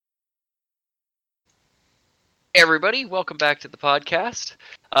Hey everybody, welcome back to the podcast.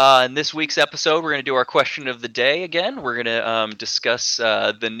 In this week's episode, we're going to do our question of the day again. We're going to discuss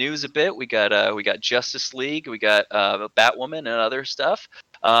the news a bit. We got Justice League, we got Batwoman, and other stuff.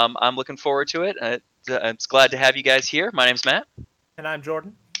 I'm looking forward to it. It's glad to have you guys here. My name's Matt, And I'm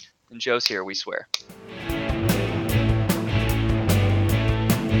Jordan. and Joe's here. We swear.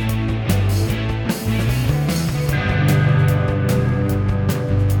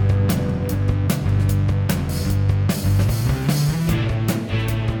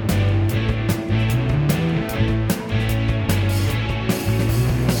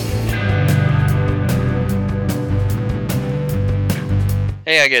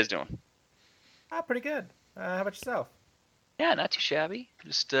 Hey, how you guys doing? Pretty good. How about yourself? Yeah, not too shabby.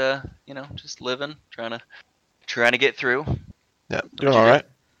 Just just living, trying to get through. Yeah, doing all right.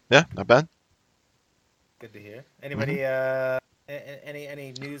 Yeah, not bad. Good to hear. Anybody?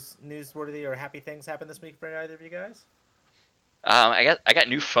 Any newsworthy or happy things happen this week for either of you guys? I got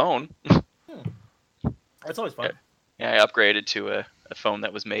new phone. It's always fun. Yeah, I upgraded to a phone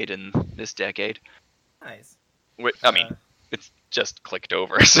that was made in this decade. Nice. I mean, it's just clicked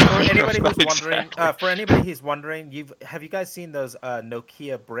over. So For anybody who's wondering, have you guys seen those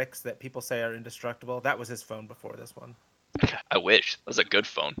Nokia bricks that people say are indestructible? That was his phone before this one. I wish. That was a good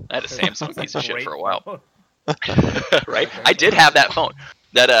phone. I had a Samsung piece of shit Great for a while. phone. Right? I did have that phone.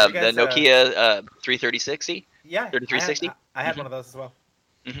 That You guys, the Nokia 3360. Yeah, 3360? I had one of those as well.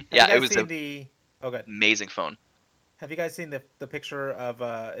 Mm-hmm. Have Yeah, you guys it was seen an the. Oh, good. amazing phone. Have you guys seen the picture of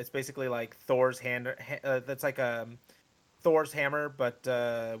it's basically like Thor's hand that's like Thor's hammer but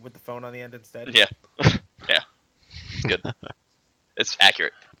with the phone on the end instead? Yeah. Yeah. Good. It's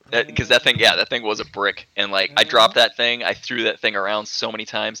accurate. Because that thing was a brick, and like I dropped that thing, I threw that thing around so many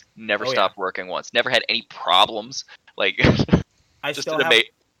times, never stopped working once, never had any problems. Like, it's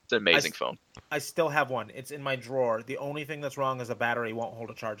an amazing phone. I still have one. It's in my drawer. The only thing that's wrong is the battery won't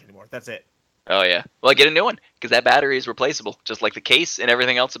hold a charge anymore. That's it. Oh yeah, well, get a new one because that battery is replaceable, just like the case and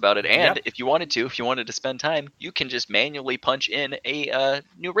everything else about it. And if you wanted to spend time, you can just manually punch in a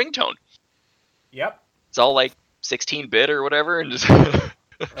new ringtone. Yep. It's all like 16-bit or whatever, and just.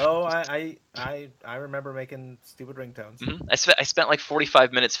 Oh, I remember making stupid ringtones. Mm-hmm. I spent like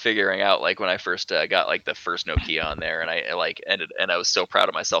 45 minutes figuring out like when I first got like the first Nokia on there, and I was so proud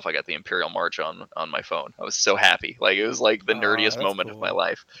of myself. I got the Imperial March on my phone. I was so happy. Like it was like the nerdiest moment of my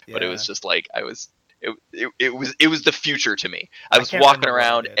life. Yeah. But it was just like it was the future to me. I was walking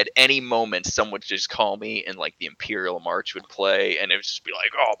around at any moment, someone would just call me and like the Imperial March would play, and it would just be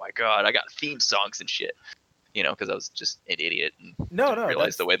like, oh my god, I got theme songs and shit. You know, because I was just an idiot and didn't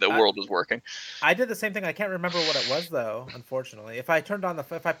realize the way the world was working. I did the same thing. I can't remember what it was though. Unfortunately, if I plug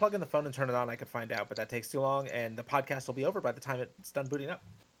in the phone and turn it on, I could find out. But that takes too long, and the podcast will be over by the time it's done booting up.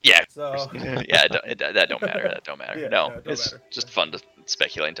 Yeah. So yeah, that don't matter. That don't matter. Yeah, no, it it's matter. just fun to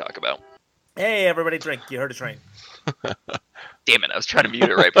speculate and talk about. Hey, everybody, drink. You heard a train. Damn it! I was trying to mute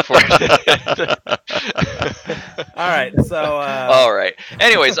it right before. All right, so. All right.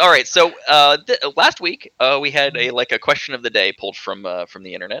 Anyways, all right. So last week we had a question of the day pulled from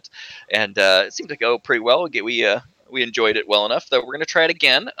the internet, and it seemed to go pretty well. We enjoyed it well enough that we're going to try it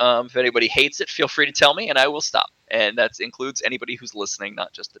again. If anybody hates it, feel free to tell me, and I will stop. And that includes anybody who's listening,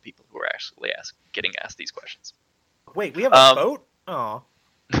 not just the people who are actually getting asked these questions. Wait, we have a vote? Oh.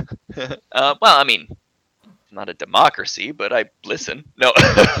 Well, I mean, not a democracy, but I listen. No.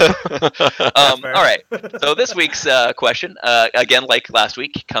 All right. So this week's question, again, like last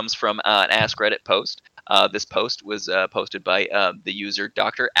week, comes from an Ask Reddit post. This post was posted by the user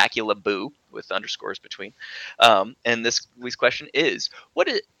Dr. Acula Boo with underscores between. And this week's question is: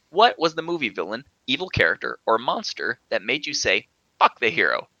 what was the movie villain, evil character, or monster that made you say, "Fuck the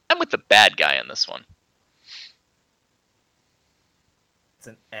hero"? I'm with the bad guy on this one. It's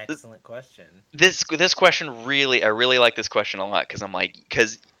an excellent question. This question I really like this question a lot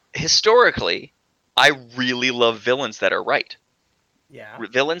because historically, I really love villains that are right. Yeah.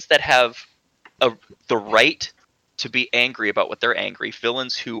 Villains that have the right to be angry about what they're angry.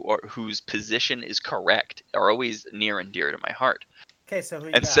 Villains whose position is correct are always near and dear to my heart. Okay, so who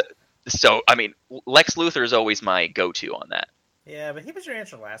you got? So I mean, Lex Luthor is always my go-to on that. Yeah, but he was your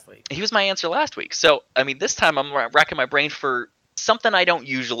answer last week. He was my answer last week. So I mean, this time I'm racking my brain for something I don't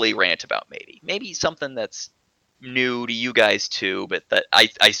usually rant about. Maybe something that's new to you guys too, but that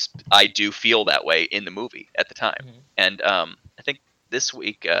I do feel that way in the movie at the time. Mm-hmm. And I think this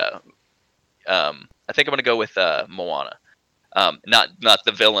week I think I'm gonna go with Moana. Not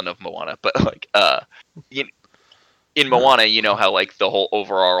the villain of Moana, but like in Moana, you know how like the whole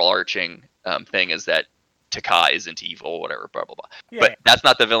overall arching thing is that Taka isn't evil, whatever, blah blah blah. Yeah. But that's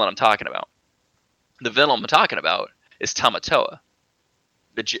not the villain I'm talking about. The villain I'm talking about is Tamatoa,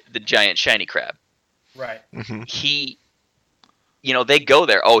 the giant shiny crab. Right. Mm-hmm. He, they go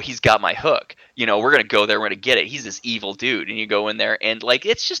there. Oh, he's got my hook. We're gonna go there. We're gonna get it. He's this evil dude, and you go in there, and like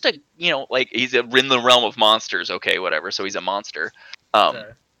it's just a, like he's in the realm of monsters. Okay, whatever. So he's a monster.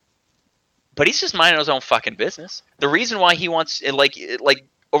 Sure. But he's just minding his own fucking business. The reason why he wants, like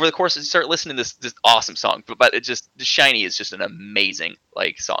over the course of, start listening to this awesome song, but it just, Shiny is just an amazing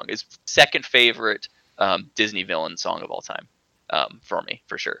song. His second favorite Disney villain song of all time, for me,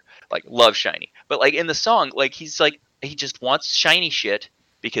 for sure. Like, love Shiny, but like in the song, like he just wants shiny shit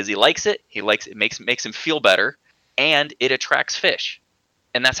because he likes it. He likes it, makes him feel better, and it attracts fish,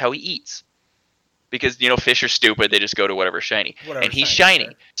 and that's how he eats. Because fish are stupid, they just go to whatever's shiny. And he's shiny,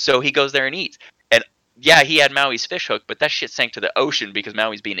 sure. so he goes there and eats. And yeah, he had Maui's fish hook, but that shit sank to the ocean because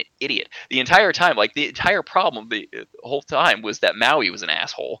Maui's being an idiot the entire time. Like, the entire problem the whole time was that Maui was an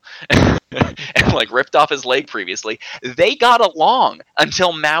asshole and like ripped off his leg previously. They got along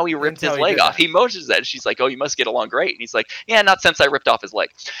until Maui ripped his leg off. He motions that, and she's like, "Oh, you must get along great." And he's like, "Yeah, not since I ripped off his leg."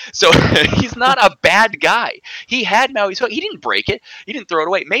 So he's not a bad guy. He had Maui's hook. He didn't break it. He didn't throw it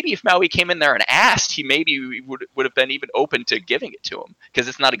away. Maybe if Maui came in there and asked, he maybe would have been even open to giving it to him, because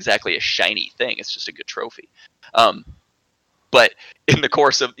it's not exactly a shiny thing. It's just a good trophy. But in the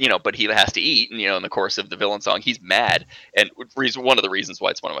course of, but he has to eat, and, in the course of the villain song, he's mad. And one of the reasons why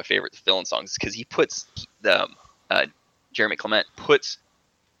it's one of my favorite villain songs is because he puts, Jeremy Clement puts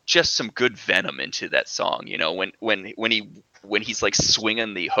just some good venom into that song. When he's like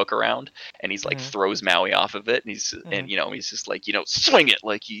swinging the hook around, and he's like throws Maui off of it, and he's just like, swing it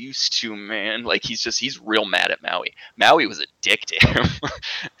like you used to, man. Like, he's real mad at Maui. Maui was a dick to him.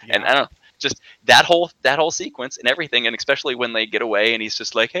 Yeah. And I don't know, just that whole sequence and everything, and especially when they get away and he's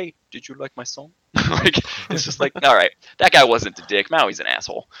just like, "Hey, did you like my song?" Like, it's just like, all right, that guy wasn't a dick. Maui's an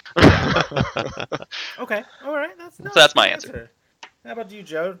asshole. Okay, all right, so that's my answer. How about you,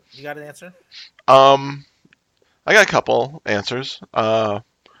 Joe? You got an answer? I got a couple answers. Do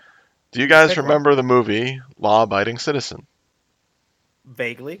you guys remember the movie Law Abiding Citizen?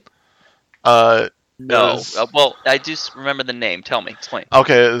 Vaguely. No. Well, I just remember the name. Tell me. Explain.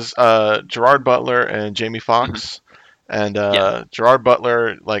 Okay, it was Gerard Butler and Jamie Foxx. And Gerard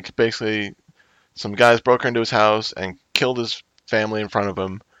Butler, like, basically, some guys broke into his house and killed his family in front of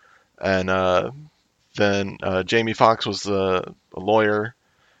him. And then Jamie Foxx was a lawyer,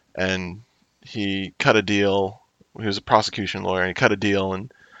 and he cut a deal. He was a prosecution lawyer, and he cut a deal,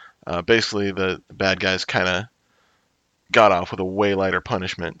 and basically the bad guys kind of got off with a way lighter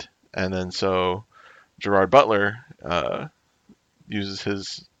punishment. And then so Gerard Butler uses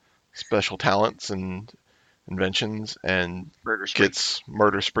his special talents and inventions and gets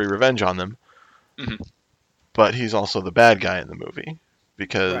murder spree revenge on them. Mm-hmm. But he's also the bad guy in the movie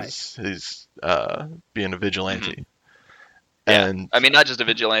because he's being a vigilante. Yeah. And I mean, not just a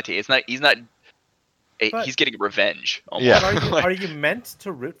vigilante. He's getting revenge. Almost. Yeah. Are you meant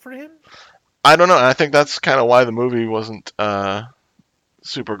to root for him? I don't know. I think that's kind of why the movie wasn't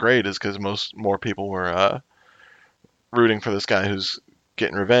super great, is because more people were rooting for this guy who's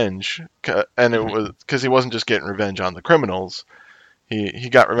getting revenge, and it was because he wasn't just getting revenge on the criminals. He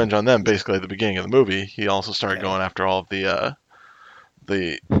got revenge on them basically at the beginning of the movie. He also started going after all of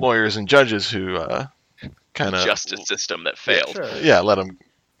the lawyers and judges who kind of justice system that failed. Sure. Let him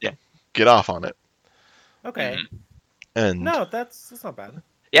get off on it. Okay. And no, that's not bad.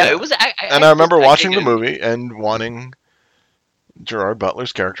 Yeah, it was. I remember watching the movie and wanting Gerard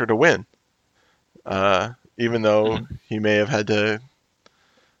Butler's character to win, even though he may have had to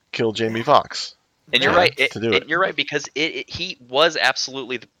kill Jamie Foxx. And you're right. You're right, because he was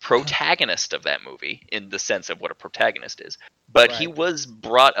absolutely the protagonist of that movie in the sense of what a protagonist is. But he was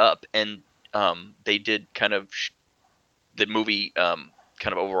brought up, and they did kind of the movie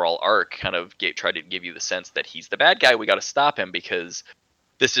kind of overall arc kind of tried to give you the sense that he's the bad guy. We got to stop him because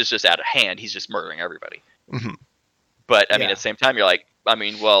this is just out of hand. He's just murdering everybody. Mm-hmm. But I mean, at the same time, you're like,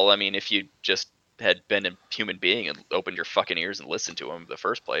 if you just had been a human being and opened your fucking ears and listened to him in the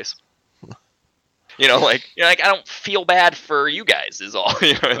first place, I don't feel bad for you guys is all,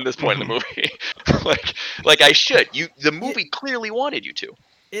 in this point in the movie. like I should. The movie clearly wanted you to.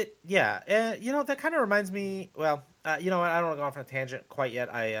 That kind of reminds me. Well, I don't want to go off on a tangent quite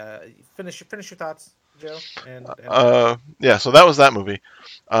yet. I finish your thoughts, Joe. So that was that movie.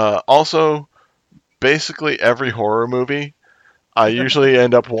 Also, basically every horror movie, I usually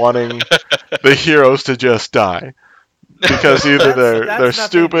end up wanting the heroes to just die because either they're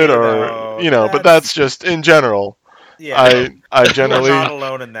stupid or but that's just in general. Yeah, I you're generally not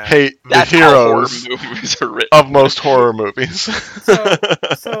alone in that. hate the That's how horror heroes movies are written. of most horror movies.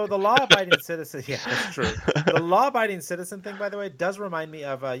 So the law-abiding citizen, yeah, that's true. The law-abiding citizen thing, by the way, does remind me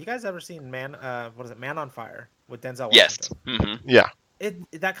of you guys ever seen what is it, Man on Fire with Denzel Yes. Washington? Yeah.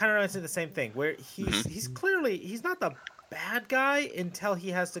 That kind of reminds me of the same thing, where he's clearly he's not the bad guy until he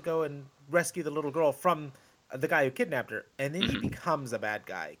has to go and rescue the little girl from the guy who kidnapped her, and then he becomes a bad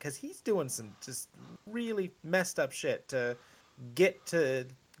guy because he's doing some just really messed up shit to get the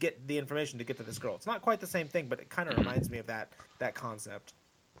information to get to this girl. It's not quite the same thing, but it kind of reminds me of that concept.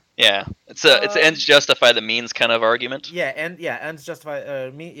 Yeah, it's an ends justify the means kind of argument. Yeah, ends justify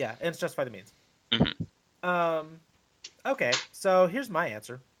ends justify the means. Okay, so here's my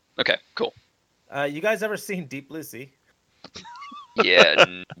answer. Okay, cool. You guys ever seen Deep Blue Sea? Yeah,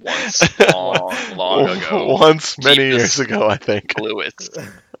 once long ago. Once many years ago, I think. Bluest.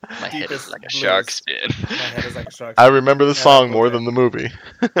 My head is like a shark's fin. My head is like a shark's I fin. remember the song more than the movie.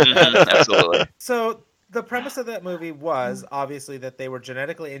 Absolutely. So the premise of that movie was obviously that they were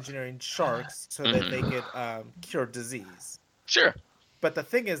genetically engineering sharks so that they could cure disease. Sure. But the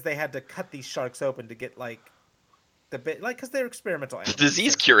thing is, they had to cut these sharks open to get because they're experimental animals. The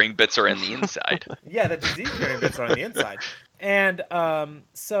disease curing bits are in the inside. Yeah, the disease curing bits are on the inside. And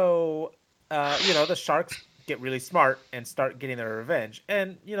so the sharks get really smart and start getting their revenge.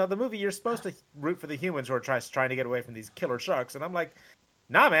 And, the movie, you're supposed to root for the humans who are trying to get away from these killer sharks. And I'm like,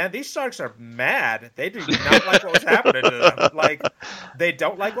 nah, man, these sharks are mad. They do not like what was happening to them. Like, they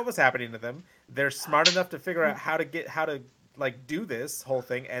don't like what was happening to them. They're smart enough to figure out how to do this whole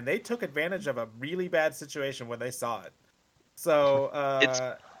thing, and they took advantage of a really bad situation when they saw it. So it's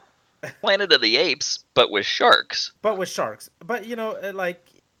Planet of the Apes, but with sharks. But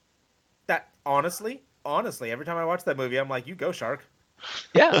that honestly, every time I watch that movie, I'm like, you go shark.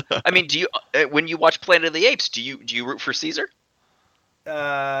 Yeah, I mean, do you when you watch Planet of the Apes, do you root for Caesar?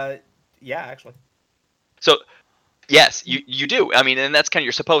 Yeah, actually. So, yes, you do. I mean, and that's kind of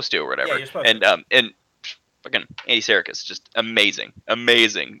you're supposed to or whatever. Yeah, you're supposed to. And fucking Andy Serkis, just amazing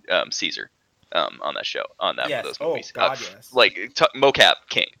Caesar, on that show, on that one of those movies. God, yes. Like mocap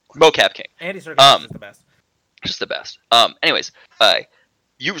king. Andy Serkis is just the best. Just the best. Anyways,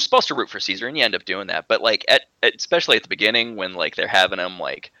 you were supposed to root for Caesar, and you end up doing that. But like especially at the beginning when like they're having him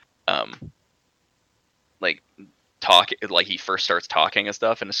talk, like he first starts talking and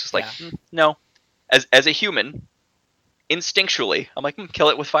stuff, and it's just like no, as a human, instinctually, I'm like kill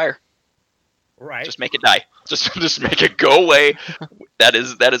it with fire. Right. Just make it die. Just make it go away. That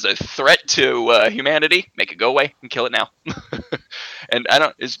is a threat to humanity. Make it go away and kill it now. And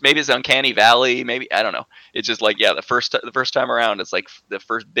maybe it's Uncanny Valley. Maybe I don't know. It's just like the first time around. It's like the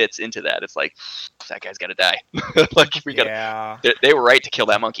first bits into that. It's like that guy's got to die. Like we got. Yeah. They were right to kill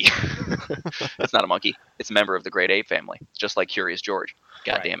that monkey. It's not a monkey. It's a member of the great ape family, just like Curious George.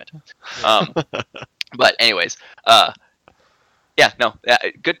 God damn it. But anyways,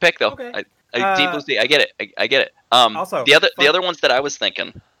 good pick though. Okay. Deep Blue Sea, I get it. I get it. Also, the other ones that I was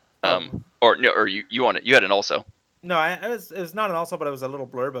thinking, or you want it? You had an also. No, it was not an also, but it was a little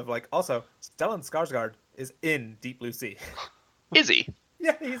blurb of like also Stellan Skarsgård is in Deep Blue Sea. Is he?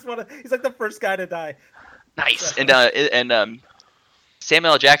 Yeah, he's like the first guy to die. Nice. And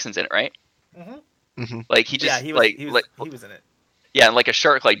Samuel L. Jackson's in it, right? Mm-hmm. Mm-hmm. Like he just he was in it. Yeah, and like a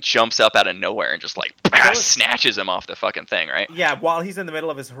shark like jumps up out of nowhere and just like snatches him off the fucking thing, right? Yeah, while he's in the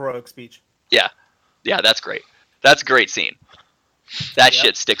middle of his heroic speech. Yeah, that's great. That's a great scene. That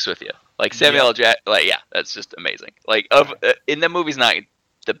shit sticks with you. Like Samuel L. Jackson, that's just amazing. Like in the movie's not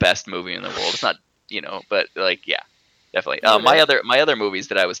the best movie in the world. It's not, but definitely. My other movies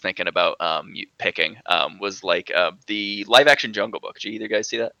that I was thinking about picking was like the live action Jungle Book. Did you either guys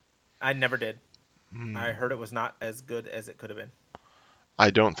see that? I never did. I heard it was not as good as it could have been.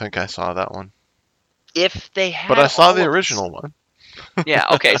 I don't think I saw that one. If they had, but I saw the original one. Yeah,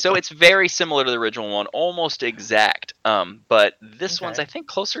 okay, so it's very similar to the original one, almost exact. But this one's, I think,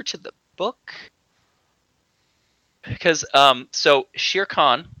 closer to the book. Because, so Shere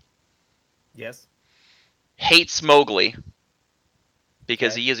Khan hates Mowgli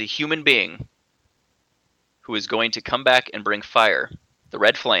because he is a human being who is going to come back and bring fire, the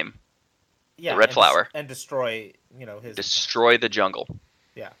red flame, the red flower. And destroy, Destroy the jungle.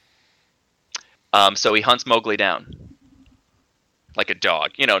 Yeah. So he hunts Mowgli down. Like a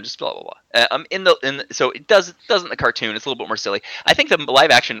dog, just blah blah blah. So it doesn't the cartoon. It's a little bit more silly. I think the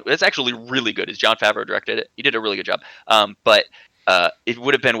live action is actually really good. As Jon Favreau directed it, he did a really good job. But it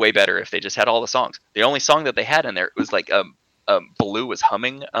would have been way better if they just had all the songs. The only song that they had in there was like Baloo was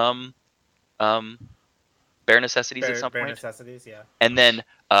humming Bare Necessities at some point. Bare Necessities, yeah. And then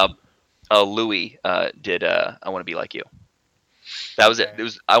Louis did I Want to Be Like You. That was it. Okay. It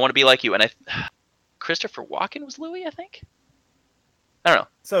was I Want to Be Like You, and Christopher Walken was Louis, I think. I don't know.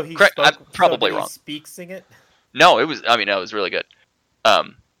 So he Correct. I'm spoke. probably so did wrong. he speak, sing it? No, it was. I mean, no, it was really good.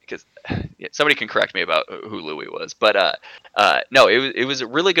 Because somebody can correct me about who Louis was, but no, it was a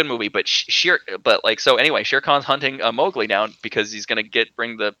really good movie. But so anyway, Shere Khan's hunting Mowgli down because he's gonna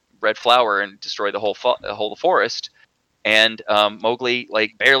bring the red flower and destroy the whole forest, and Mowgli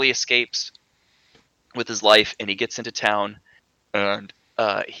like barely escapes with his life, and he gets into town, and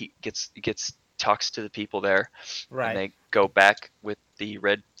he talks to the people there, Right. and they go back with the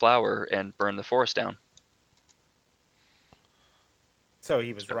red flower and burn the forest down. So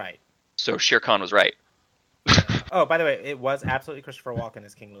he was right. So Shere Khan was right. Oh, by the way, it was absolutely Christopher Walken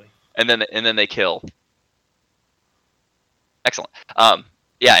as King Louis. And then they kill. Excellent.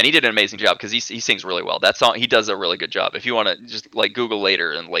 Yeah, and he did an amazing job because he sings really well. That song, he does a really good job. If you want to just like Google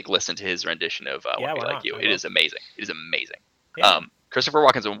later and like listen to his rendition of "I Want to Be Like You," it is amazing. It is amazing. Yeah. Christopher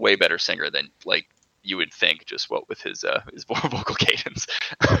Walken's a way better singer than like you would think, just what with his vocal cadence.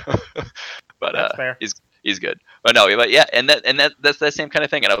 But That's fair. He's good. But no, but yeah, and that's the same kind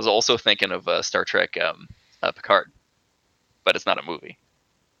of thing. And I was also thinking of Star Trek Picard, but it's not a movie.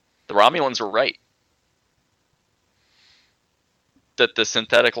 The Romulans were right that the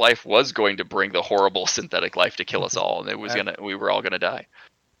synthetic life was going to bring the horrible synthetic life to kill us all, and it was we were all gonna die.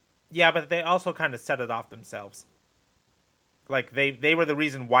 Yeah, but they also kind of set it off themselves. Like they were the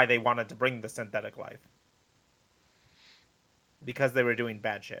reason why they wanted to bring the synthetic life, because they were doing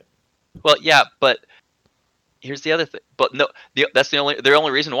bad shit. Well, yeah, but here's the other thing. But no, that's the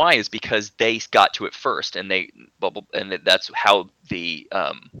only reason why is because they got to it first, and that's how the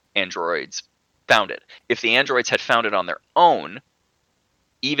androids found it. If the androids had found it on their own,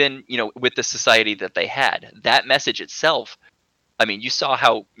 even with the society that they had, that message itself, I mean, you saw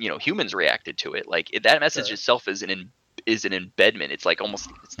how humans reacted to it. Like that message itself is an embedment. It's like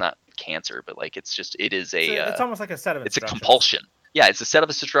it's not cancer, but like it's almost like a set of instructions. It's a compulsion. Yeah, it's a set of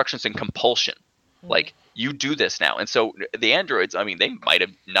instructions and compulsion. Like you do this now, and so the androids. I mean, they might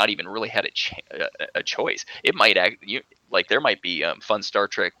have not even really had a choice. It might there might be fun Star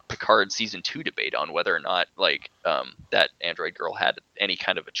Trek Picard season 2 debate on whether or not that android girl had any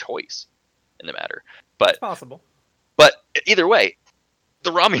kind of a choice in the matter. But it's possible. But either way,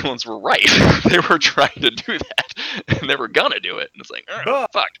 the Romulans were right. They were trying to do that, and they were gonna do it. And it's like,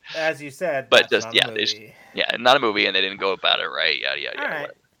 fuck. As you said, but that's just not a movie. Not a movie, and they didn't go about it right. Yada. Right.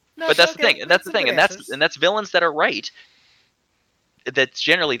 No, but that's the thing, and that's villains that are right.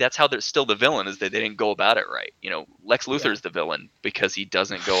 That's how they're still the villain, is that they didn't go about it right. Lex Luthor's the villain because he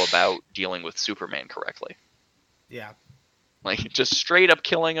doesn't go about dealing with Superman correctly. Yeah. Like just straight up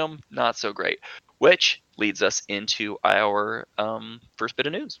killing him, not so great. Which leads us into our first bit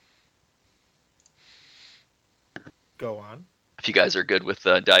of news. Go on. If you guys are good with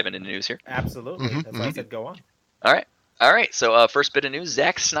diving into news here. Absolutely. That's why I said go on. All right. So first bit of news,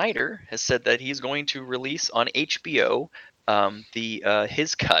 Zack Snider has said that he's going to release on HBO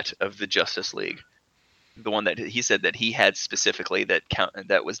his cut of the Justice League. The one that he said that he had specifically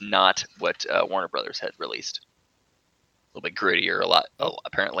that was not what Warner Brothers had released. A little bit grittier,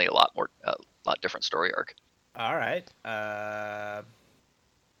 apparently a lot more, lot different story arc. All right.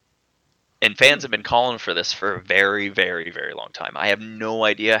 And fans have been calling for this for a very, very, very long time. I have no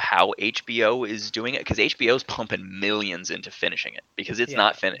idea how HBO is doing it, because HBO's pumping millions into finishing it, because it's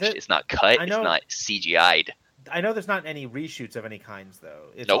not finished. It's not cut. It's not CGI'd. I know there's not any reshoots of any kinds,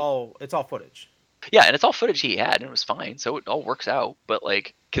 though. It's all footage. Yeah, and it's all footage he had, and it was fine, so it all works out. But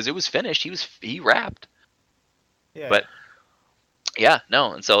because it was finished, he wrapped. Yeah. But yeah,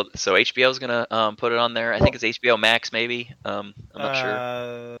 no, and so HBO's gonna put it on there. I think it's HBO Max, maybe. I'm not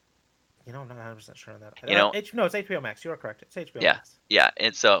sure. I'm not 100% sure on that. No, it's HBO Max. You are correct. It's HBO Max. Yeah,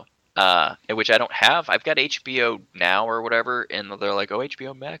 and so which I don't have. I've got HBO Now or whatever, and they're like, "Oh,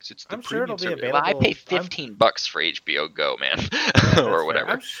 HBO Max, it's the I'm sure it'll be service." available. Well, I pay $15 for HBO Go, man, or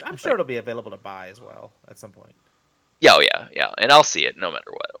whatever. I'm sure it'll be available to buy as well at some point. Yeah, and I'll see it no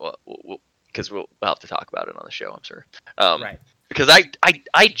matter what. Because we'll have to talk about it on the show, I'm sure. Right. Because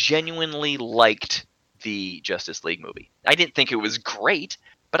I genuinely liked the Justice League movie. I didn't think it was great,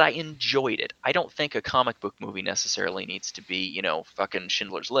 but I enjoyed it. I don't think a comic book movie necessarily needs to be, fucking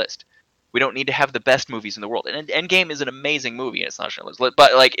Schindler's List. We don't need to have the best movies in the world. And Endgame is an amazing movie, and it's not Schindler's List.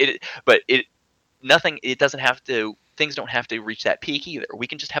 But things don't have to reach that peak either. We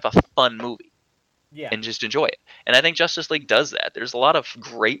can just have a fun movie. Yeah. And just enjoy it. And I think Justice League does that. There's a lot of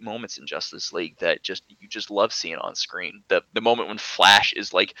great moments in Justice League that you just love seeing on screen. The moment when Flash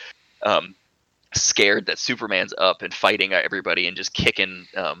is scared that Superman's up and fighting everybody and just kicking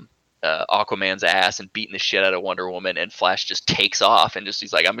Aquaman's ass and beating the shit out of Wonder Woman, and Flash just takes off and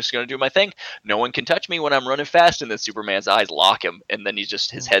he's like, I'm just gonna do my thing. No one can touch me when I'm running fast. And then Superman's eyes lock him, and then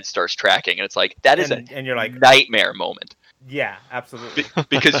his head starts tracking, and it's like that is and you're like nightmare moment. Yeah, absolutely.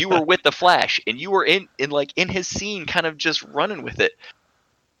 Because you were with the Flash, and you were in his scene, kind of just running with it,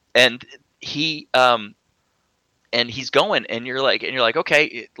 and he's going, and you're like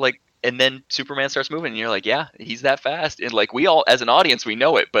okay, like. And then Superman starts moving, and you're like, yeah, he's that fast. And like we all, as an audience, we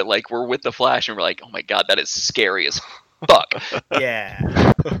know it, but like we're with the Flash, and we're like, oh my god, that is scary as fuck. Yeah.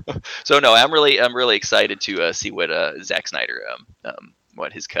 So no, I'm really excited to see what Zack Snider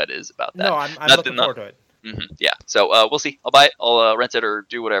what his cut is about that. No, I'm looking forward to it. Mm-hmm, yeah. So we'll see. I'll buy it. I'll rent it or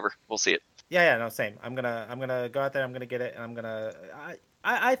do whatever. We'll see it. Yeah, no, same. I'm gonna go out there. I'm gonna get it, and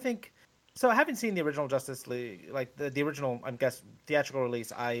I think. So having seen the original Justice League, like the original, I guess, theatrical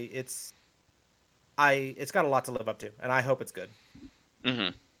release, it's got a lot to live up to, and I hope it's good.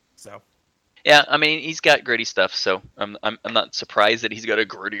 Mm-hmm. So. Yeah, I mean, he's got gritty stuff, so I'm not surprised that he's got a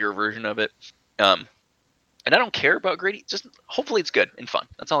grittier version of it. And I don't care about gritty. Just hopefully it's good and fun.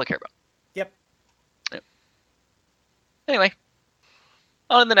 That's all I care about. Yep. Anyway,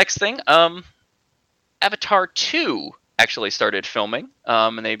 on to the next thing. Avatar 2 actually started filming,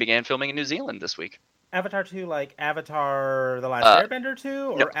 and they began filming in New Zealand this week. Avatar 2, like Avatar The Last Airbender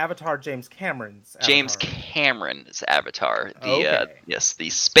 2, or no. Avatar James Cameron's Avatar? James Cameron's Avatar. The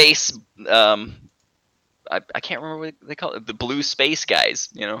space, I can't remember what they call it, the blue space guys,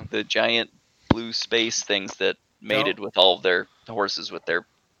 the giant blue space things that mated with all of their horses with their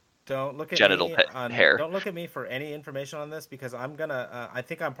genital hair. Don't look at me for any information on this, because I'm gonna. I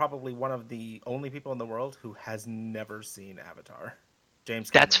think I'm probably one of the only people in the world who has never seen Avatar. James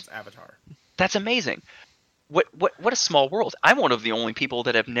Cameron's Avatar. That's amazing. What a small world. I'm one of the only people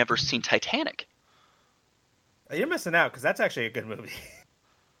that have never seen Titanic. You're missing out, because that's actually a good movie.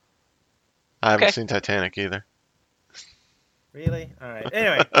 I haven't seen Titanic either. Really? All right.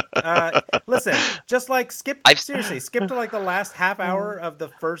 Anyway, listen. Just like skip to like the last half hour of the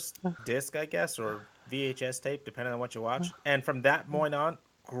first disc, I guess, or VHS tape, depending on what you watch. And from that point on,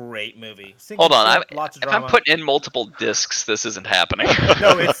 great movie. Hold on, lots of if drama. I'm putting in multiple discs, this isn't happening.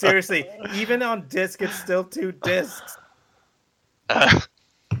 No, it's seriously. Even on disc, it's still 2 discs.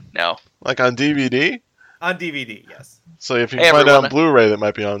 No. Like on DVD? On DVD, yes. So if you find it on Blu-ray, that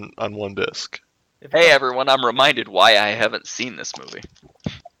might be on one disc. Hey everyone, I'm reminded why I haven't seen this movie.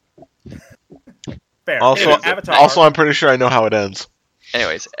 Fair. Also, Avatar. Also, I'm pretty sure I know how it ends.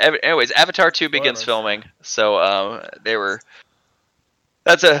 Anyways, Avatar 2 begins filming. So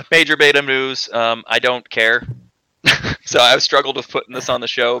that's a major beta news. I don't care. So I've struggled with putting this on the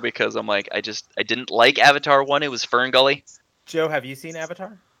show because I'm like, I didn't like Avatar 1. It was Fern Gully. Joe, have you seen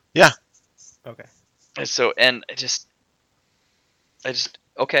Avatar? Yeah. Okay. So, and I just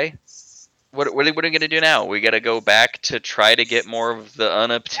okay. What are we going to do now? We got to go back to try to get more of the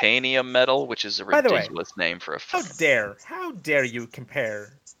unobtainium metal, which is a ridiculous name for a film. How dare you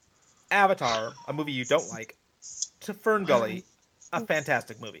compare Avatar, a movie you don't like, to Fern Gully, a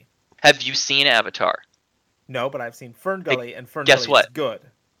fantastic movie? Have you seen Avatar? No, but I've seen Fern Gully, and Fern Gully is good.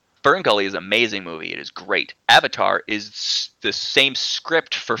 Fern Gully is an amazing movie. It is great. Avatar is the same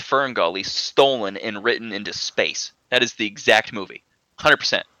script for Fern Gully, stolen and written into space. That is the exact movie.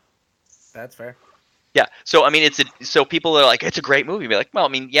 100%. That's fair. Yeah. So I mean, so people are like, it's a great movie. Be like, well, I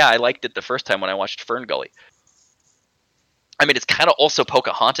mean, yeah, I liked it the first time when I watched Fern Gully. I mean, it's kind of also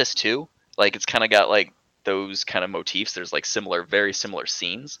Pocahontas too. Like, it's kind of got like those kind of motifs. There's like very similar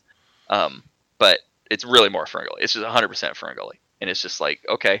scenes, but it's really more Fern Gully. It's just 100% Fern Gully, and it's just like,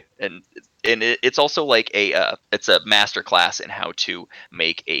 okay, and it's also like it's a master class in how to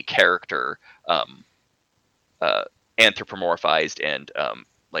make a character anthropomorphized and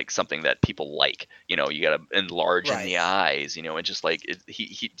like something that people like, you gotta enlarge in the eyes, and just like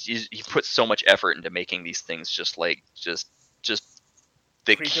he puts so much effort into making these things just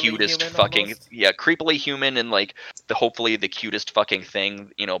the creepily cutest fucking almost? Creepily human, and like hopefully the cutest fucking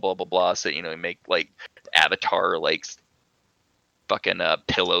thing, blah blah blah. So make like Avatar like fucking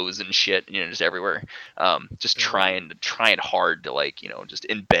pillows and shit, just everywhere. Just trying hard to like just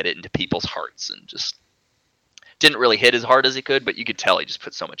embed it into people's hearts, and just didn't really hit as hard as he could, but you could tell he just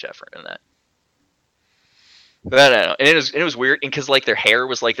put so much effort in that. But I don't know, and it was weird, because like their hair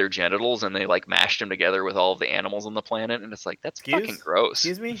was like their genitals, and they like mashed them together with all of the animals on the planet, and it's like, that's fucking gross.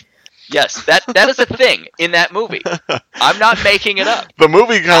 Excuse me? Yes, that is a thing in that movie. I'm not making it up. The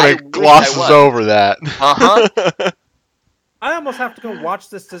movie kind of glosses over that. I almost have to go watch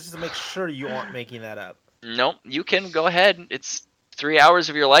this just to make sure you aren't making that up. No, you can go ahead. It's 3 hours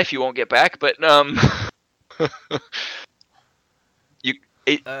of your life you won't get back, but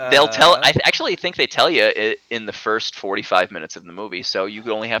They'll tell. I actually think they tell you it in the first 45 minutes of the movie, so you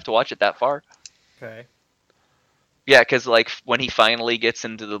only have to watch it that far. Okay. Yeah, because like when he finally gets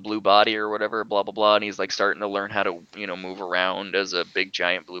into the blue body or whatever, blah blah blah, and he's like starting to learn how to move around as a big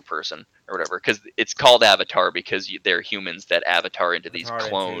giant blue person or whatever. Because it's called Avatar because they're humans that avatar into these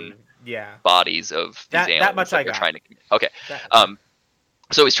clone bodies of these aliens that much that I they're got. trying to. Okay.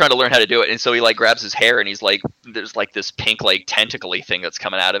 So he's trying to learn how to do it, and so he like grabs his hair, and he's like, "There's like this pink like tentacle-y thing that's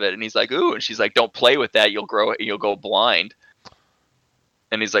coming out of it," and he's like, "Ooh," and she's like, "Don't play with that, you'll go blind."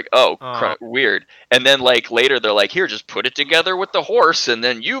 And he's like, "Oh, weird." And then like later, they're like, "Here, just put it together with the horse, and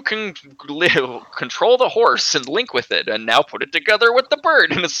then you can control the horse and link with it, and now put it together with the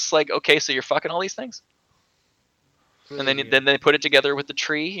bird." And it's like, okay, so you're fucking all these things. And then they put it together with the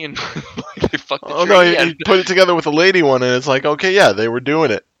tree, and they fucked the tree. No, he put it together with a lady one, and it's like, okay, yeah, they were doing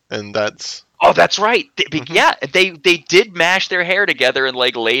it, and that's. Oh, that's right. Yeah, they did mash their hair together and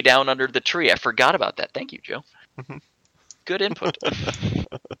like lay down under the tree. I forgot about that. Thank you, Joe. Good input.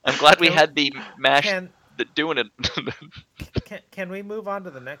 I'm glad we had the mash doing it. Can we move on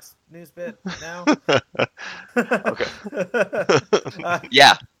to the next news bit now? Okay.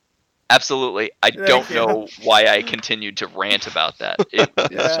 Yeah. Absolutely. I don't know why I continued to rant about that. It's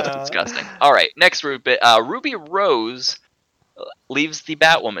just disgusting. All right, next bit. Ruby Rose leaves the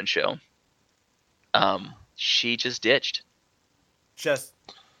Batwoman show. She just ditched. Just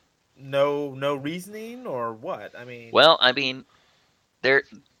no reasoning or what? I mean. Well, I mean,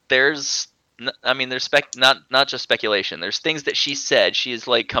 there's not just speculation. There's things that she said. She has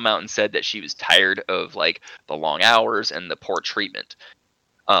like come out and said that she was tired of like the long hours and the poor treatment.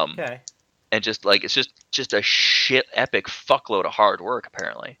 Okay. And just like it's just a shit epic fuckload of hard work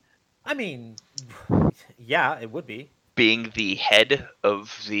apparently. I mean, yeah, it would be. Being the head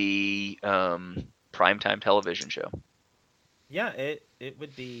of the primetime television show. Yeah, it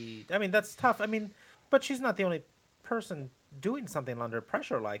would be. I mean, that's tough. I mean, but she's not the only person doing something under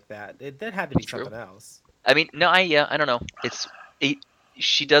pressure like that. That had to be something else. I mean, no, I don't know.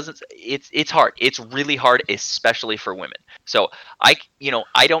 She doesn't. It's hard. It's really hard, especially for women. So I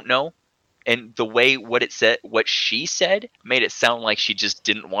don't know. And the way what she said made it sound like she just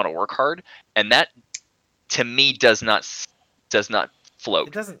didn't want to work hard, and that to me does not float.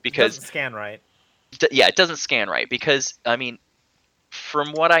 It doesn't scan right. Yeah, it doesn't scan right because I mean,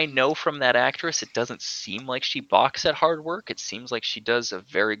 from what I know from that actress, it doesn't seem like she balks at hard work. It seems like she does a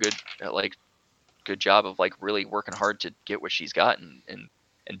very good good job of like really working hard to get what she's got and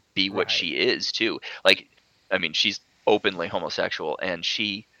be what she is too. Like, I mean, she's openly homosexual, and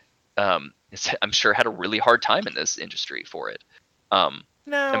she I'm sure had a really hard time in this industry for it. No.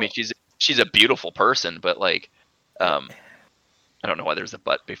 I mean, she's a beautiful person, but like, I don't know why there's a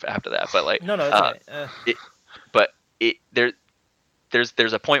but after that, but like, no,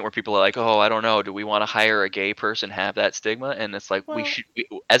 there's a point where people are like, oh, I don't know, do we want to hire a gay person, have that stigma? And it's like, we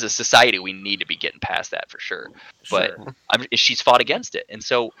as a society, we need to be getting past that for sure. But she's fought against it, and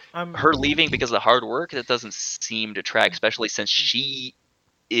so her leaving because of the hard work, that doesn't seem to track, especially since she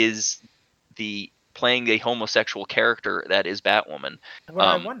is playing the homosexual character that is Batwoman. Well,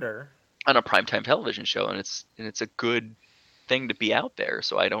 I wonder on a primetime television show, and it's a good thing to be out there.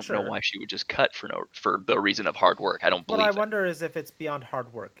 So I don't know why she would just cut for the reason of hard work. I don't believe. What I wonder is if it's beyond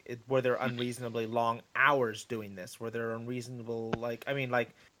hard work. Were there unreasonably long hours doing this? Were there unreasonable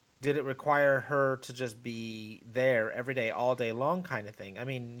did it require her to just be there every day, all day long, kind of thing? I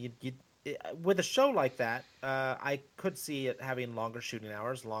mean, with a show like that, I could see it having longer shooting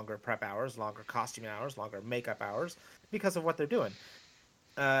hours, longer prep hours, longer costuming hours, longer makeup hours because of what they're doing.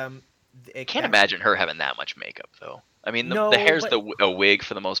 I can't imagine her having that much makeup though. I mean, the hair's a wig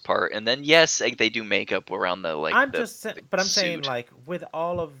for the most part, and then yes, they do makeup around the like. I'm saying like with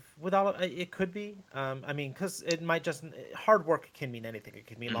all of it could be. I mean, because it might just hard work can mean anything. It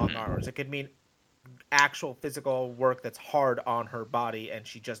could mean long hours. It could mean actual physical work that's hard on her body, and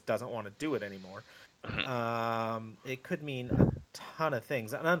she just doesn't want to do it anymore. It could mean a ton of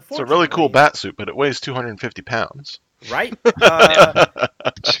things, and unfortunately, it's a really cool bat suit, but it weighs 250 pounds. Right.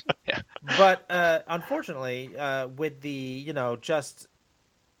 But unfortunately, with the just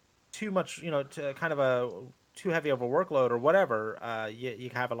too much, to kind of a too heavy of a workload or whatever, you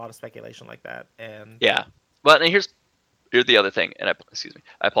have a lot of speculation like that. And yeah, but here's the other thing, and I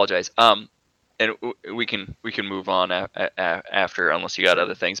apologize. And we can move on after, unless you got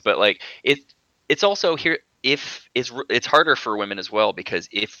other things. But like it's also here. If it's harder for women as well, because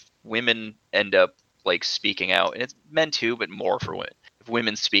if women end up like speaking out, and it's men too, but more for women. If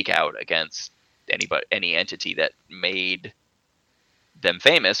women speak out against any entity that made them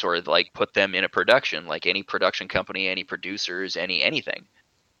famous or like put them in a production, like any production company, any producers, anything.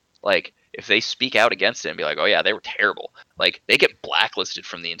 Like if they speak out against it and be like, oh yeah, they were terrible, like they get blacklisted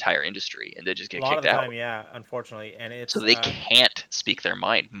from the entire industry and they just A get lot of kicked the out. time, yeah, unfortunately, and it's So they can't speak their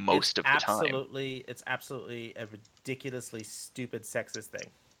mind most of the time. It's absolutely a ridiculously stupid sexist thing.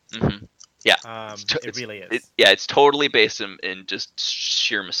 Mm-hmm. Yeah, it really is. It's totally based in just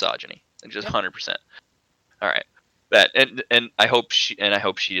sheer misogyny, and just 100%. All right, that and I hope she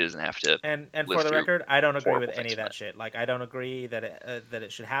doesn't have to. And for the record, I don't agree with any of that shit. Like I don't agree that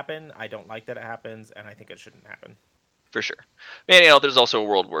it should happen. I don't like that it happens, and I think it shouldn't happen. For sure. And there's also a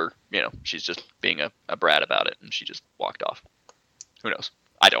world where she's just being a brat about it, and she just walked off. Who knows?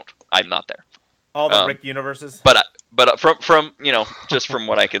 I'm not there. All the Rick universes. But from just from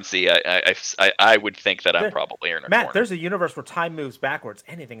what I can see, I would think that I'm probably in a Matt, corner. there's a universe where time moves backwards.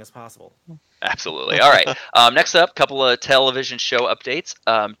 Anything is possible. Absolutely. All right. Next up, couple of television show updates.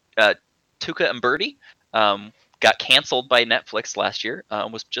 Tuca and Birdie got canceled by Netflix last year.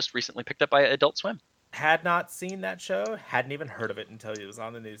 Was just recently picked up by Adult Swim. Had not seen that show. Hadn't even heard of it until it was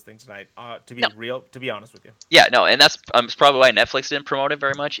on the news thing tonight. To be honest with you. Yeah, no, and that's probably why Netflix didn't promote it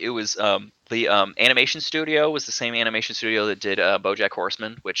very much. It was the animation studio was the same animation studio that did BoJack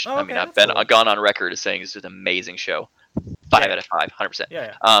Horseman, which I've gone on record as saying is an amazing show. 5 out of 5, 100%.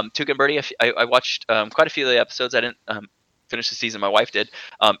 Yeah. Tuca and Birdie, I watched quite a few of the episodes. I didn't finish the season. My wife did.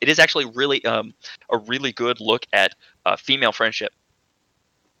 It is actually really a really good look at female friendship.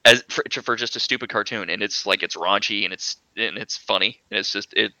 As for just a stupid cartoon, and it's like it's raunchy and it's funny, and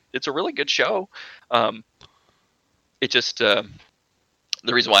it's a really good show. It just the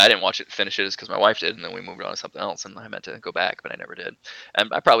reason why I didn't finish it is because my wife did, and then we moved on to something else, and I meant to go back, but I never did,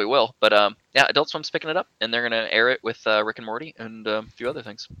 and I probably will. But yeah, Adult Swim's picking it up, and they're gonna air it with Rick and Morty and a few other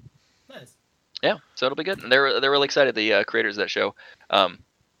things. Nice. Yeah, so it'll be good, and they're really excited. The creators of that show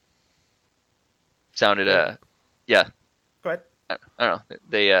sounded yeah. Go ahead. I don't know.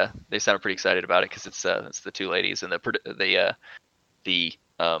 They sounded pretty excited about it because it's the two ladies and the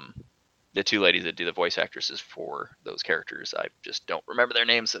two ladies that do the voice actresses for those characters. I just don't remember their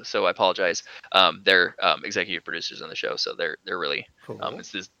names, so I apologize. They're executive producers on the show, so they're really cool.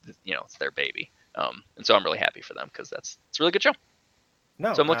 It's their baby, and so I'm really happy for them because it's a really good show.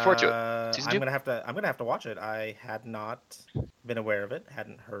 No, so I'm looking forward to it. I'm gonna have to watch it. I had not been aware of it,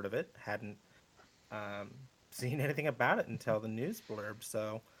 hadn't heard of it, hadn't seen anything about it until the news blurb.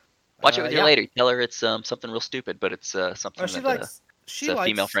 So watch it with your lady. Tell her it's something real stupid, but it's something she likes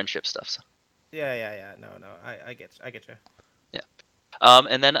female friendship stuff. So. Yeah. No, I get you. Yeah.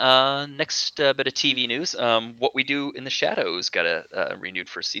 And then next bit of TV news. What We Do in the Shadows got a renewed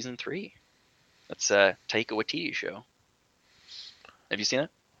for season 3. That's a Taika Waititi show. Have you seen it?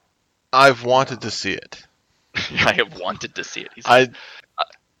 I've wanted to see it. I have wanted to see it.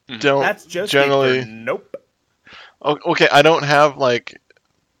 Don't That's just generally. Nope. Okay, I don't have like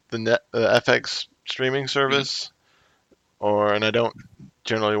the FX streaming service, and I don't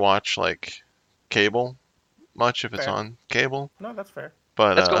generally watch like cable much if it's on cable. No, that's fair.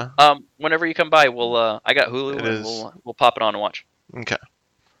 But that's cool. Whenever you come by, I got Hulu, and we'll pop it on and watch. Okay.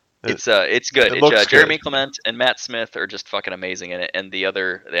 It's good. Jeremy Clement and Matt Smith are just fucking amazing in it, and the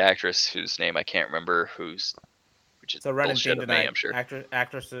actress whose name I can't remember, which is so running theme tonight. I'm sure.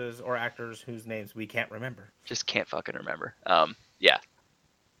 Actresses or actors whose names we can't remember. Just can't fucking remember. Yeah.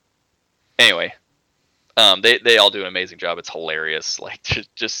 Anyway, they all do an amazing job. It's hilarious. Like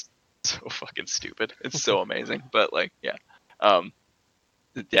just so fucking stupid. It's so amazing. But like, yeah.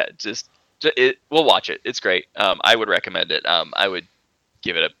 Yeah. We'll watch it. It's great. I would recommend it. I would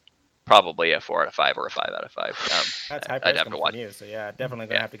give it probably a 4 out of 5 or a 5 out of 5. That's high praise coming from you. So yeah, definitely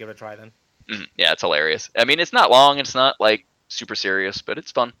gonna have to give it a try then. Yeah, it's hilarious. I mean, it's not long. It's not like super serious, but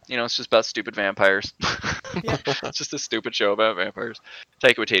it's fun. It's just about stupid vampires. It's just a stupid show about vampires.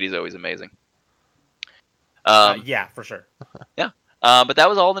 Taika Waititi's always amazing. Yeah, for sure. Yeah. But that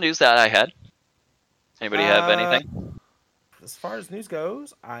was all the news that I had. Anybody have anything? As far as news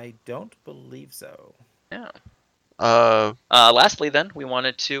goes, I don't believe so. Yeah. Lastly, then, we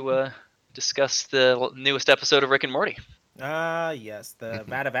wanted to discuss the newest episode of Rick and Morty. Yes, the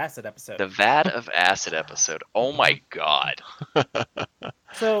Vat of Acid episode. The Vat of Acid episode. Oh my god.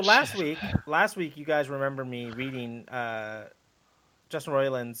 So last week, you guys remember me reading Justin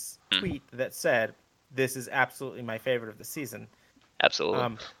Roiland's tweet that said, "This is absolutely my favorite of the season."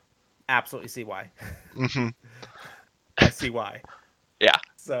 Absolutely. Absolutely see why. Mm-hmm. I see why. Yeah.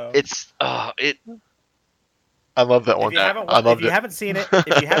 So it's I love that one. If you haven't seen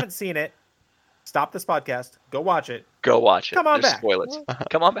it, stop this podcast, go watch it. Go watch it. Come on There's back. spoilers.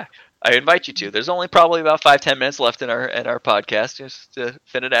 Come on back. I invite you to. There's only probably about 5-10 minutes left in our podcast. Just to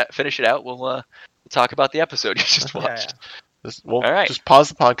finish it out. We'll talk about the episode you just watched. All right. Just pause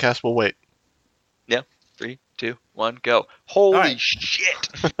the podcast. We'll wait. Yeah. 3, 2, 1, go. Holy right.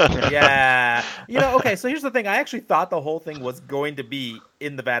 shit. Yeah. Okay, so here's the thing. I actually thought the whole thing was going to be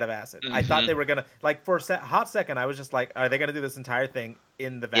in the vat of acid. I thought they were going to, like, for a hot second, I was just like, are they going to do this entire thing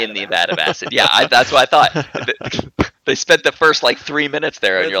in the vat of acid? In the vat of acid. Yeah, that's what I thought. They spent the first, 3 minutes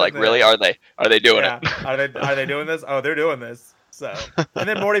there, and you're like, really? Are they doing it? Are they doing this? Oh, they're doing this. So, and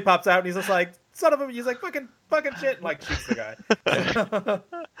then Morty pops out, and he's just like, son of a, he's like, fucking shit, and, shoots the guy.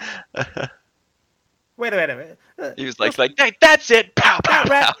 Wait a minute. He was like, hey, that's it. Pow, pow,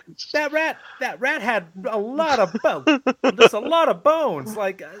 pow. That rat had a lot of bones. Just a lot of bones.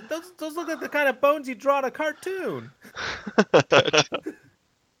 Like those look like the kind of bones you draw in a cartoon.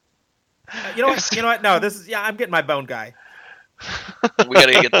 You know what? No, this is I'm getting my bone guy. We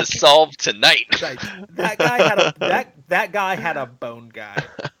gotta get this solved tonight. Right. That guy had a bone guy.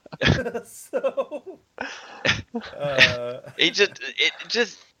 So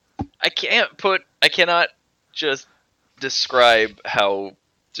I cannot just describe how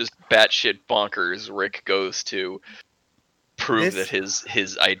just batshit bonkers Rick goes to prove that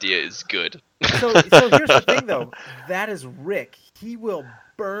his idea is good. So here's the thing, though. That is Rick. He will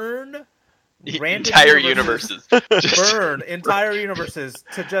burn entire universes. Burn entire universes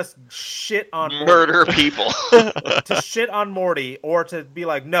to just shit on Morty. Murder people. To shit on Morty, or to be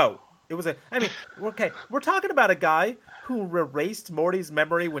like, no. Okay, we're talking about a guy who erased Morty's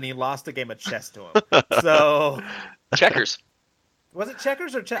memory when he lost a game of chess to him. So checkers. Was it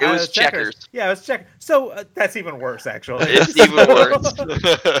checkers or it was checkers? Yeah, it was checkers. So that's even worse, actually. It's even worse.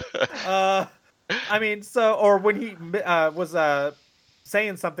 Or when he was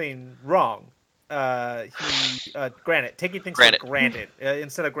saying something wrong, taking things for granted.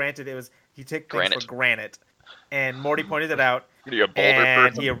 Instead of granted, it was he took things for granted, and Morty pointed it out.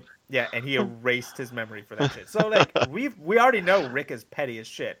 And he erased his memory for that shit. So we already know Rick is petty as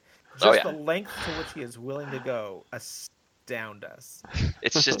shit. Just the length to which he is willing to go astound us.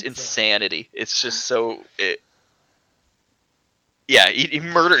 It's just insanity. It's just so. He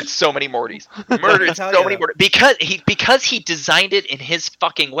murdered so many Mortys. Because he designed it in his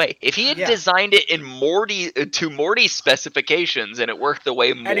fucking way. If he had designed it in Morty's specifications and it worked the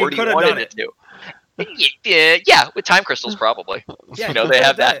way Morty wanted it to. Yeah, with time crystals probably. Yeah, they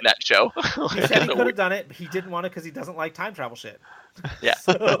have that in that show. He said he could have done it, but he didn't want it because he doesn't like time travel shit. Yeah.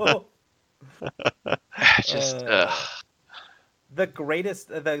 So, just the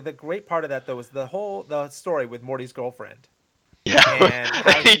great part of that though is the story with Morty's girlfriend. Yeah,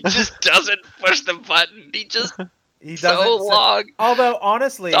 and he just doesn't push the button. He doesn't. So long. Although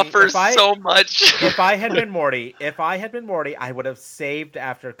honestly, suffers so much. If I had been Morty, I would have saved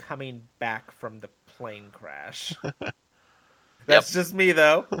after coming back from the plane crash. That's just me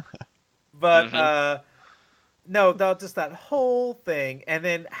though. But no, just that whole thing. And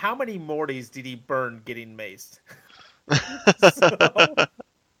then how many Mortys did he burn getting maced?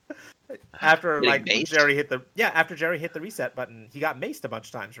 After Jerry hit the reset button, he got maced a bunch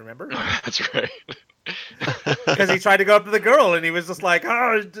of times, remember? That's right. Because he tried to go up to the girl and he was just like,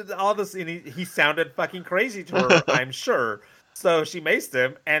 oh, all this, and he sounded fucking crazy to her, I'm sure. So she maced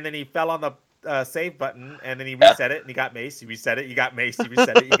him, and then he fell on the save button, and then he reset it, and he got maced. He reset it, he got maced. He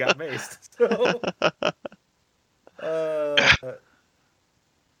reset it, he got maced. So,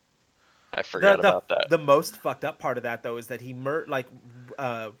 I forgot about that. The most fucked up part of that, though, is that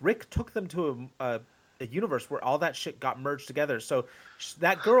Rick took them to a universe where all that shit got merged together. So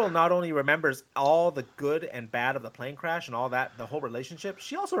that girl not only remembers all the good and bad of the plane crash and all that, the whole relationship,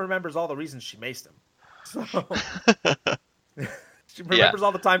 she also remembers all the reasons she maced him. So she remembers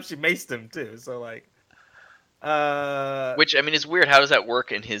all the times she maced him too. So which is weird. How does that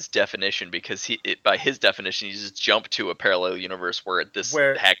work in his definition? Because by his definition, he just jumped to a parallel universe where this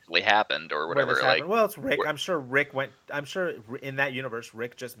actually happened or whatever. Well, it's Rick. I'm sure in that universe,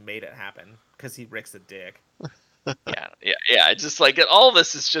 Rick just made it happen because Rick's a dick. Yeah. Just all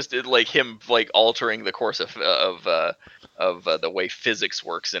this is just him altering the course of the way physics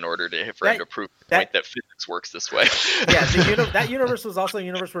works in order for him to prove the point that physics works this way. Yeah, that universe was also a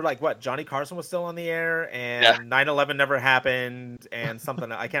universe where Johnny Carson was still on the air and 9/11 never happened and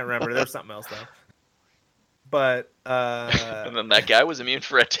something I can't remember. There was something else though. But and then that guy was immune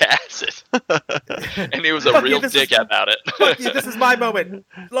for acid, and he was a real dick about it. Fuck you! This is my moment.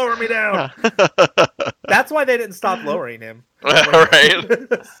 Lower me down. That's why they didn't stop lowering him.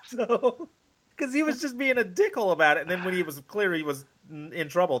 Right. So, because because he was just being a dickhole about it, and then when he was clear he was in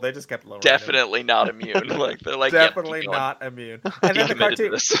trouble, they just kept lowering him. Definitely not immune. Like they're like, Definitely yep, keep going. not immune. And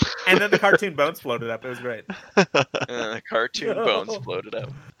then the cartoon bones floated up. It was great. Cartoon bones floated up.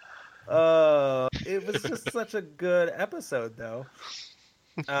 It was just such a good episode, though.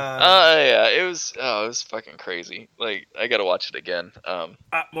 Yeah, it was fucking crazy. Like, I gotta watch it again.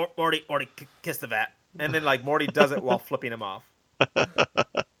 Morty, kiss the vat, and then like Morty does it while flipping him off.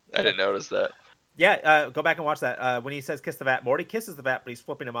 I didn't notice that. Yeah, go back and watch that. When he says kiss the vat, Morty kisses the vat, but he's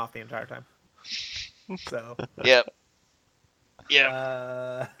flipping him off the entire time. So. Yep.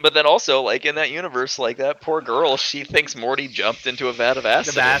 Yeah. But then also, like, in that universe, like, that poor girl, she thinks Morty jumped into a vat of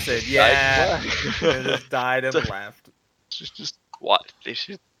acid. Yeah. And just died and left. Just what? They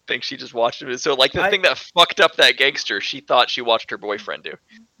should think she just watched it. So, like, the thing that fucked up that gangster, she thought she watched her boyfriend do.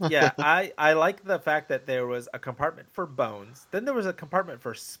 Yeah, I like the fact that there was a compartment for bones. Then there was a compartment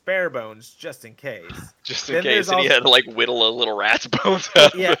for spare bones, just in case. Just in case, and he had to, like, whittle a little rat's bones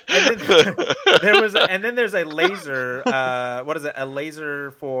out. Yeah, and then there's a laser. What is it? A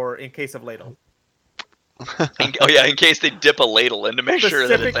laser for in case of ladle. In case they dip a ladle in to make sure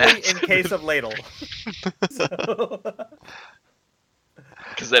that it's specifically in case of ladle.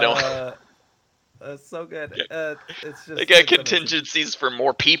 Because they don't. That's so good. It's just they got contingencies for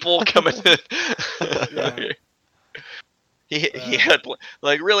more people coming in. Yeah. He had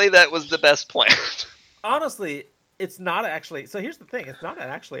like, really, that was the best plan. Honestly, it's not actually. So here's the thing: it's not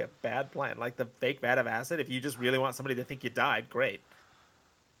actually a bad plan. Like the fake vat of acid. If you just really want somebody to think you died, great.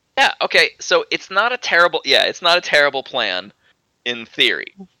 Yeah. Okay. So it's not a terrible. Yeah, it's not a terrible plan, in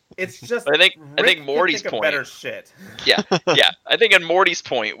theory. It's just. I think Morty's point. Better shit. Yeah. I think in Morty's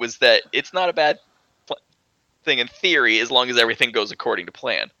point was that it's not a bad thing in theory, as long as everything goes according to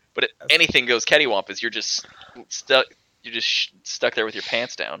plan. But anything goes cattywampus, you're just stuck. You're just stuck there with your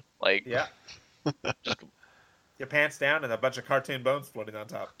pants down, like just your pants down and a bunch of cartoon bones floating on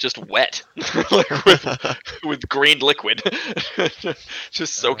top. Just wet, like with green liquid,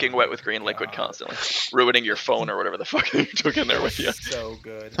 just soaking wet with green liquid constantly, ruining your phone or whatever the fuck you took in there with you. So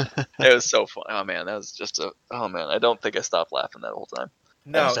good. It was so fun. Oh man, that was just oh man, I don't think I stopped laughing that whole time.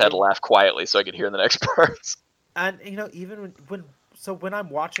 No, I just had to laugh quietly so I could hear the next parts. And even when I'm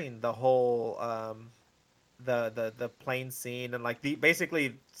watching the whole the plane scene and like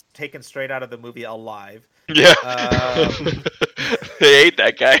basically taken straight out of the movie Alive. Yeah. They ate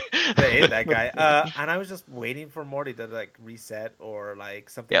that guy. And I was just waiting for Morty to like reset or like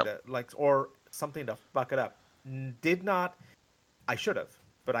something to fuck it up. I should have,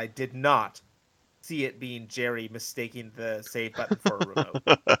 but I did not see it being Jerry mistaking the save button for a remote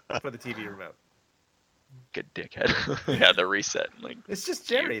for the TV remote. Good dickhead. Yeah, the reset. Like, it's just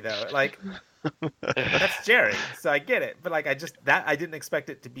Jerry though. Like that's Jerry, so I get it. But like I didn't expect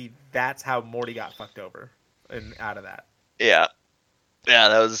it to be. That's how Morty got fucked over and out of that. Yeah,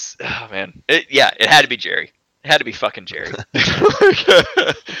 that was. Oh man. It had to be Jerry. It had to be fucking Jerry.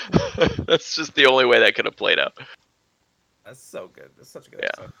 That's just the only way that could have played out. That's so good. That's such a good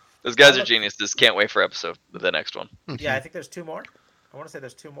episode. Those guys are geniuses. Can't wait for the next one. Yeah, I think there's 2 more. I want to say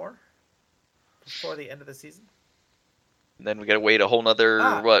there's 2 more before the end of the season. And then we got to wait a whole nother,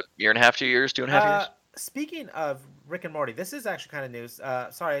 year and a half, 2 years, 2.5 years? Speaking of Rick and Morty, this is actually kind of news.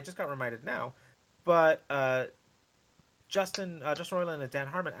 Sorry, I just got reminded now. But Justin Roiland and Dan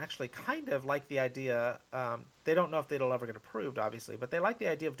Harmon actually kind of like the idea. They don't know if it'll ever get approved, obviously, but they like the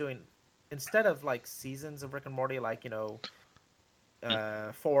idea of doing, instead of like seasons of Rick and Morty, like,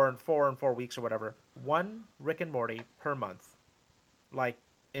 4 and 4 weeks or whatever, 1 Rick and Morty per month, like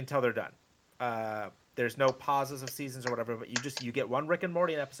until they're done. There's no pauses of seasons or whatever, but you get 1 Rick and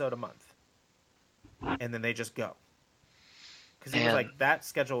Morty episode a month, and then they just go. Because he was like, that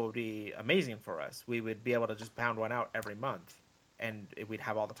schedule would be amazing for us. We would be able to just pound one out every month, and we'd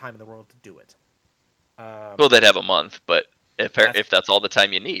have all the time in the world to do it. Well, they'd have a month, but if that's all the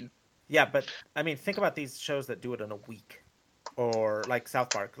time you need. Yeah, but I mean, think about these shows that do it in a week, or like South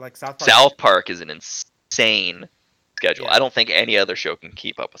Park. South Park is an insane schedule. Yeah. I don't think any other show can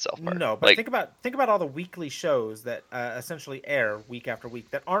keep up with South Park. No, but think about all the weekly shows that essentially air week after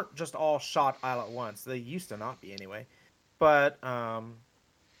week that aren't just all shot all at once. They used to not be anyway. But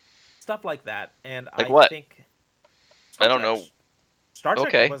stuff like that, and like I what? think I don't know. Star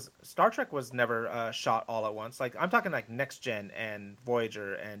Trek was never shot all at once. Like I'm talking like Next Gen and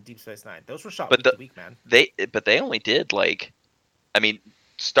Voyager and Deep Space Nine. Those were shot week to week, man. They only did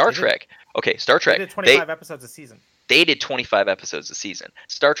Star Trek. Star Trek. They did 25 episodes a season. They did 25 episodes a season.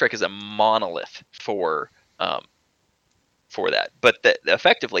 Star Trek is a monolith for for that. But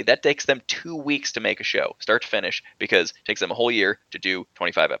effectively, that takes them 2 weeks to make a show, start to finish, because it takes them a whole year to do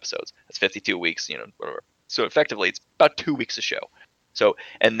 25 episodes. That's 52 weeks, whatever. So effectively, it's about 2 weeks a show. So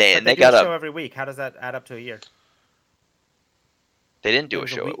they do got a show every week. How does that add up to a year? They didn't do a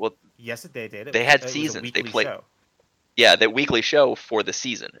show. Well, yes, they did. They had seasons. They played. Show. Yeah, the weekly show for the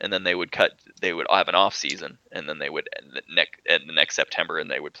season, and then they would have an off season, and then they would end the next September, and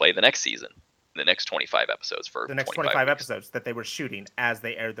they would play the next season, the next 25 episodes for the next 25 episodes that they were shooting as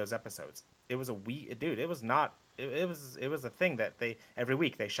they aired those episodes. It was a week, dude. It was not. It was a thing that they every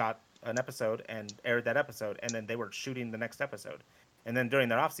week they shot an episode and aired that episode, and then they were shooting the next episode, and then during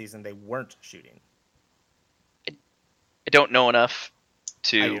their off season they weren't shooting. I don't know enough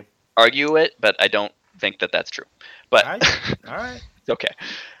to argue it, but I don't think that that's true. But all right. It's okay.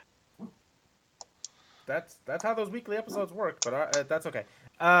 That's how those weekly episodes work, but that's okay.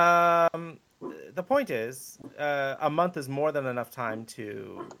 The point is, a month is more than enough time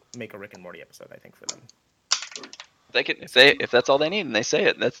to make a Rick and Morty episode, I think, for them. They can if that's all they need, and they say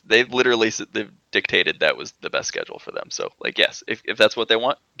it. They've dictated that was the best schedule for them. So yes, if that's what they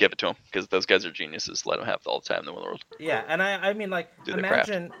want, give it to them, because those guys are geniuses. Let them have all the time in the world. Yeah, and I mean, like,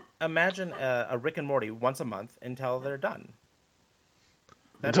 imagine a Rick and Morty once a month until they're done.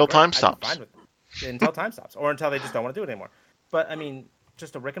 Until time stops. Until time stops, or until they just don't want to do it anymore. But I mean,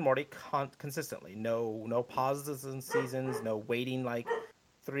 just a Rick and Morty consistently. No pauses in seasons. No waiting like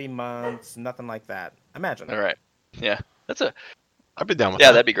 3 months. Nothing like that. Imagine that. All right. Yeah, I'd be down with that.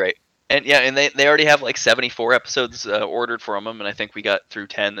 that. That'd be great. And they already have like 74 episodes ordered from them, and I think we got through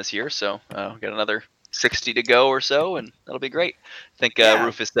 10 this year, so we got another 60 to go or so, and that'll be great. I think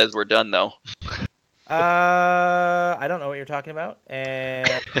Rufus says we're done though. I don't know what you're talking about, and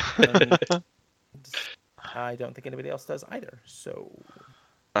I don't think anybody else does either. So.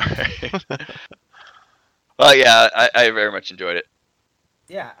 All right. Well, yeah, I very much enjoyed it.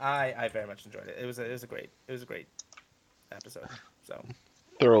 Yeah, I very much enjoyed it. It was a great episode. So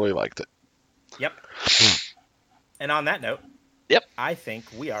thoroughly liked it. Yep. And on that note, yep, I think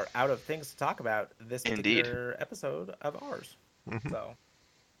we are out of things to talk about this particular episode of ours. Mm-hmm. So,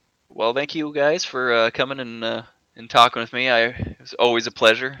 well, thank you guys for coming and talking with me. It's always a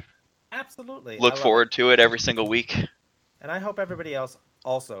pleasure. Absolutely. Look forward to it every single week. And I hope everybody else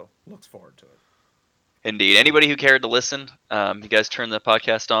also looks forward to it. Indeed. Anybody who cared to listen, you guys turn the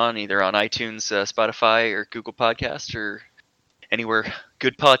podcast on, either on iTunes, Spotify, or Google Podcasts, or anywhere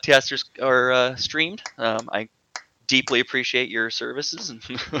good podcasters are streamed. I deeply appreciate your services and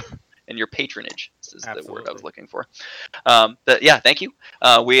your patronage. This is the word I was looking for. But yeah, thank you.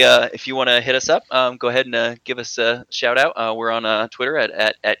 If you want to hit us up, go ahead and give us a shout out. We're on Twitter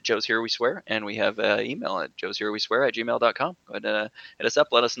at Joe's Here We Swear, and we have email at joeshereweswear@gmail.com. Go ahead and hit us up.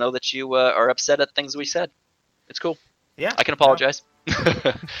 Let us know that you are upset at things we said. It's cool. Yeah, I can apologize. All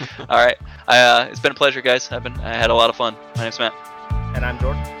right. It's been a pleasure, guys. I had a lot of fun. My name's Matt. And I'm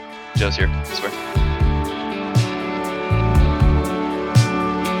Jordan. Joe's Here We Swear.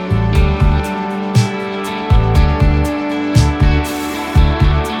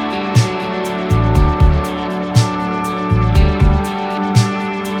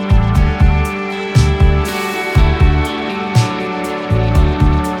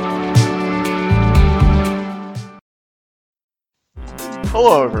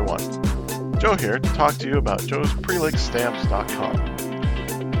 Hello everyone, Joe here to talk to you about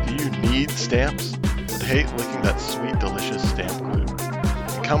joesprelickstamps.com. Do you need stamps but hate licking that sweet delicious stamp glue?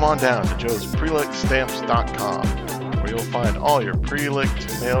 Then come on down to joesprelickstamps.com, where you'll find all your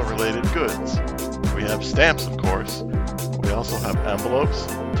pre-licked mail related goods. We have stamps, of course. We also have envelopes,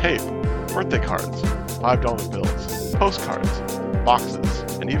 tape, birthday cards, $5 bills, postcards, boxes,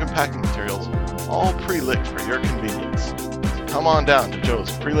 and even packing materials, all pre-licked for your convenience. Come on down to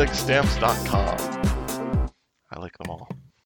joesprelickstamps.com.